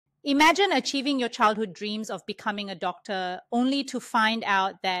Imagine achieving your childhood dreams of becoming a doctor only to find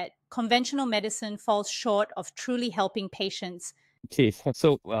out that conventional medicine falls short of truly helping patients. Okay,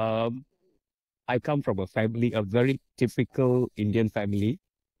 so I come from a family, a very typical Indian family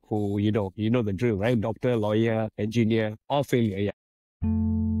who, you know the drill, right? Doctor, lawyer, engineer, all failure. Yeah.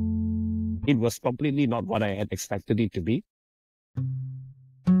 It was completely not what I had expected it to be.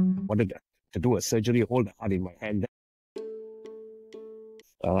 Wanted to do a surgery, hold the heart in my hand.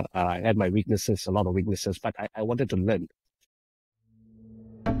 I had my weaknesses, a lot of weaknesses, but I wanted to learn.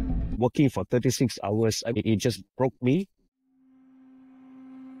 Working for 36 hours, I mean, it just broke me.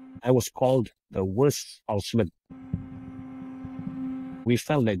 I was called the worst houseman. We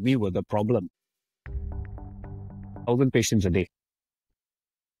felt like we were the problem. 1,000 patients a day.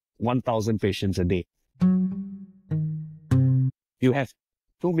 1,000 patients a day. You have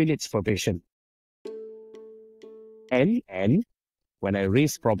 2 minutes per patient. And when I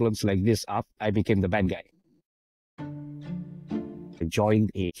raised problems like this up, I became the bad guy. I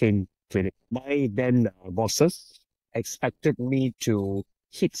joined a pain clinic. My then bosses expected me to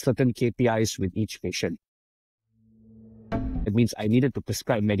hit certain KPIs with each patient. It means I needed to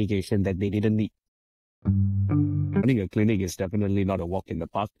prescribe medication that they didn't need. Running a clinic is definitely not a walk in the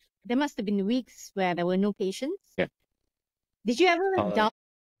park. There must have been weeks where there were no patients. Yeah. Did you ever doubt?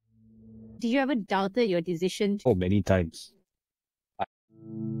 Did you ever doubted your decision? Oh, many times.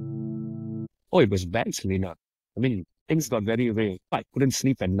 It was bad, Selina. I mean, things got very real. I couldn't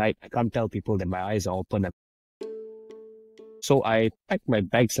sleep at night. I can't tell people that my eyes are open. So I packed my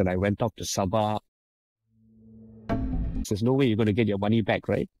bags and I went off to Sabah. There's no way you're going to get your money back,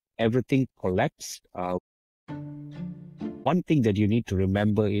 right? Everything collapsed. One thing that you need to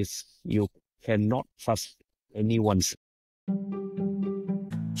remember is you cannot trust anyone's.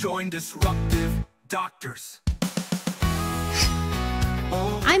 Join Disruptive Doctors.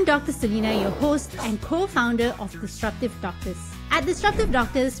 I'm Dr. Selina, your host and co-founder of Disruptive Doctors. At Disruptive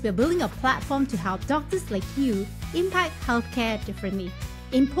Doctors, we're building a platform to help doctors like you impact healthcare differently.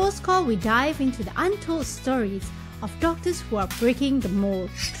 In Postcall, we dive into the untold stories of doctors who are breaking the mold,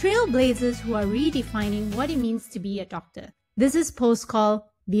 trailblazers who are redefining what it means to be a doctor. This is Postcall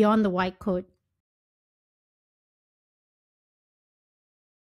Beyond the White Coat.